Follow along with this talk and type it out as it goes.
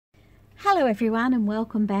Hello everyone and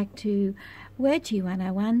welcome back to Wordgy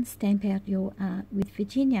 101 Stamp Out Your Art with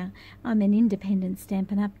Virginia. I'm an independent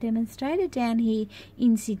Stampin' Up demonstrator down here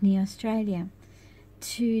in Sydney, Australia.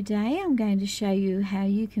 Today I'm going to show you how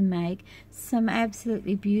you can make some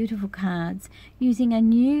absolutely beautiful cards using a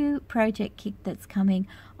new project kit that's coming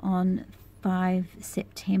on 5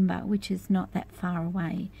 September, which is not that far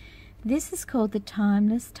away. This is called the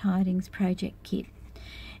Timeless Tidings Project Kit.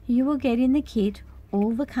 You will get in the kit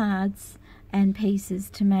all the cards and pieces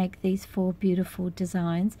to make these 4 beautiful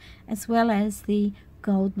designs, as well as the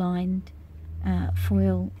gold lined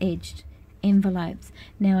foil edged envelopes.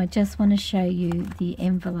 Now I just want to show you the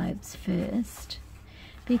envelopes first,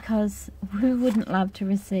 because who wouldn't love to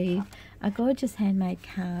receive a gorgeous handmade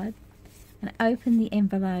card and open the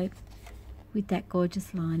envelope with that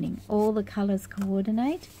gorgeous lining. All the colours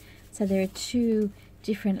coordinate, so there are 2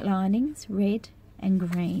 different linings, red and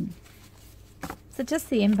green. So just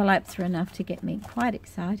the envelopes are enough to get me quite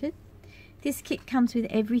excited. This kit comes with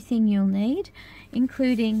everything you'll need,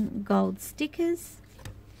 including gold stickers,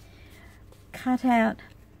 cut out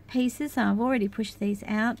pieces, I've already pushed these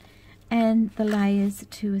out, and the layers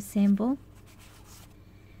to assemble.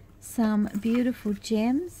 Some beautiful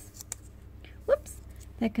gems,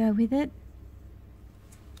 that go with it,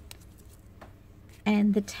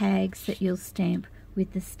 and the tags that you'll stamp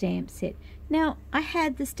with the stamp set. Now I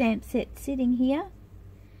had the stamp set sitting here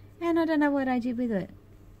and I don't know what I did with it,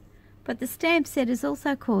 but the stamp set is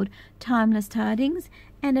also called Timeless Tidings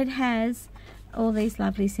and it has all these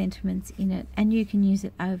lovely sentiments in it, and you can use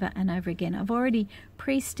it over and over again. I've already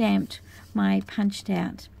pre-stamped my punched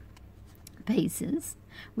out pieces,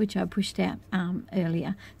 which I pushed out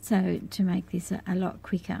earlier, so to make this a lot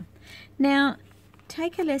quicker. Now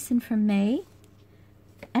take a lesson from me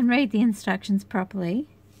and read the instructions properly,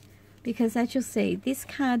 because as you'll see, this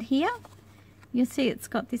card here, you'll see it's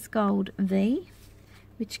got this gold V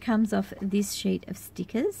which comes off this sheet of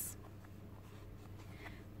stickers.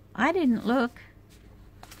 I didn't look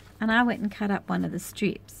and I went and cut up one of the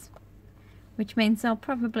strips, which means I'll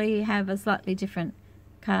probably have a slightly different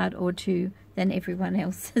card or 2 than everyone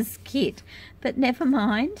else's kit, but never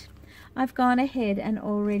mind. I've gone ahead and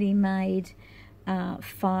already made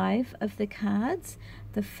 5 of the cards.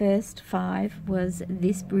 The first 5 was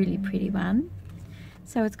this really pretty one.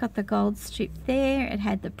 So it's got the gold strip there, it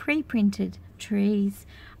had the pre-printed trees,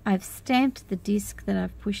 I've stamped the disc that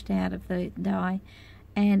I've pushed out of the die,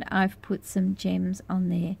 and I've put some gems on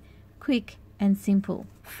there. Quick and simple.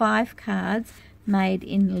 5 cards made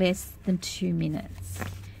in less than 2 minutes.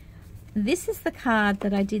 This is the card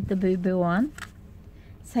that I did the boo-boo on.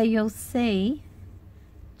 So you'll see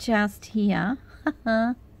just here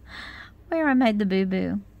where I made the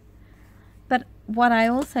boo-boo. But what I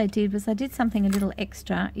also did was I did something a little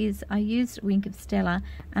extra, is I used Wink of Stella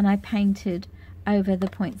and I painted over the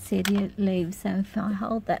poinsettia leaves. So if I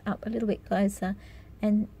hold that up a little bit closer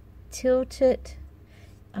and tilt it,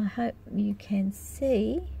 I hope you can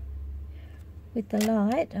see with the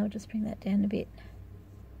light. I'll just bring that down a bit.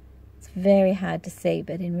 It's very hard to see,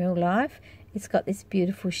 but in real life it's got this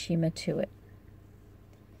beautiful shimmer to it.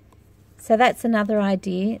 So that's another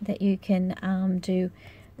idea that you can do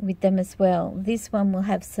with them as well. This one will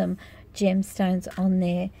have some gemstones on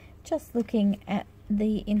there. Just looking at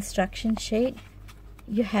the instruction sheet,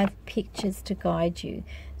 you have pictures to guide you.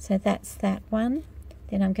 So that's that one.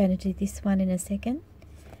 Then I'm going to do this one in a second.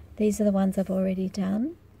 These are the ones I've already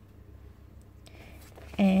done.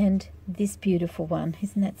 And this beautiful one,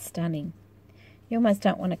 isn't that stunning? You almost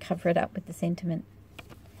don't want to cover it up with the sentiment.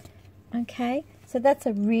 Okay, so that's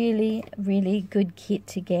a really, really good kit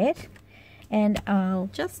to get. And I'll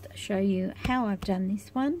just show you how I've done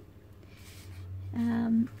this one.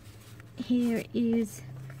 Here is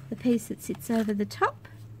the piece that sits over the top.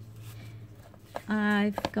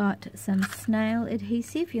 I've got some snail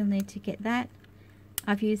adhesive, you'll need to get that.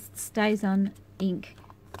 I've used Stays On ink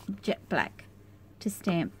jet black to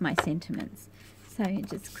stamp my sentiments. So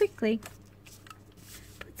just quickly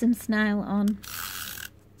put some snail on.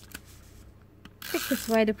 Quickest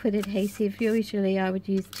way to put adhesive, usually I would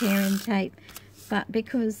use tear and tape, but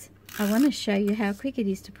because I want to show you how quick it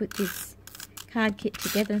is to put this card kit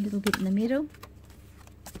together a little bit in the middle,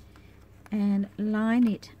 and line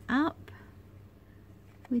it up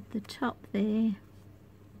with the top there,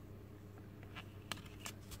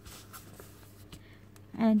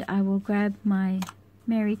 and I will grab my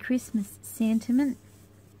Merry Christmas sentiment,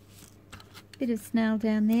 bit of snail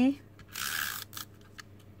down there,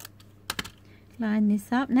 line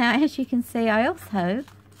this up. Now as you can see, I also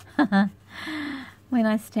when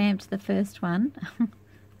I stamped the first one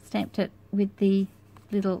stamped it with the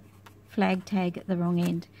little flag tag at the wrong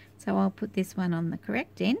end. So I'll put this one on the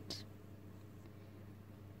correct end.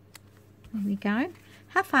 There we go.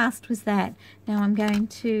 How fast was that? Now I'm going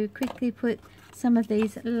to quickly put some of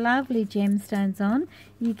these lovely gemstones on.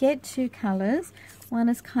 You get two colours. One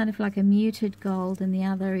is kind of like a muted gold and the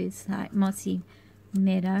other is like mossy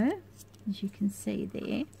meadow, as you can see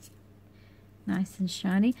there. Nice and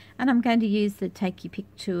shiny. And I'm going to use the take your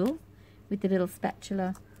pick tool with the little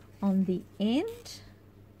spatula on the end.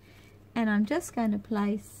 And I'm just going to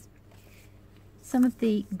place some of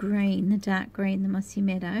the green, the dark green, the mossy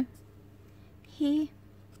meadow, here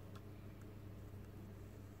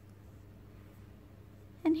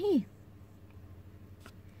and here.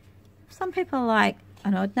 Some people like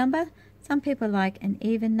an odd number, some people like an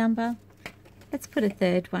even number. Let's put a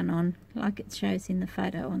third one on, like it shows in the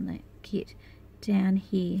photo on the kit, down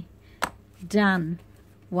here. Done.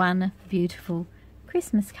 One beautiful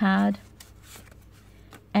Christmas card.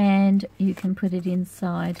 And you can put it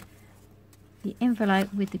inside the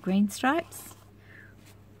envelope with the green stripes,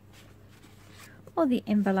 or the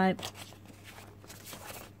envelope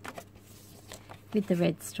with the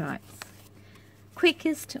red stripes.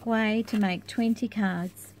 Quickest way to make 20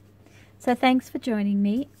 cards. So thanks for joining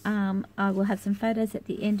me. I will have some photos at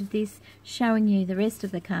the end of this showing you the rest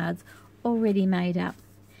of the cards already made up.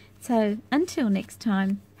 So until next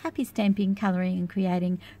time, happy stamping, colouring and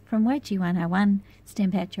creating from Catalogue 101.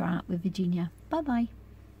 Stamp out your art with Virginia. Bye bye.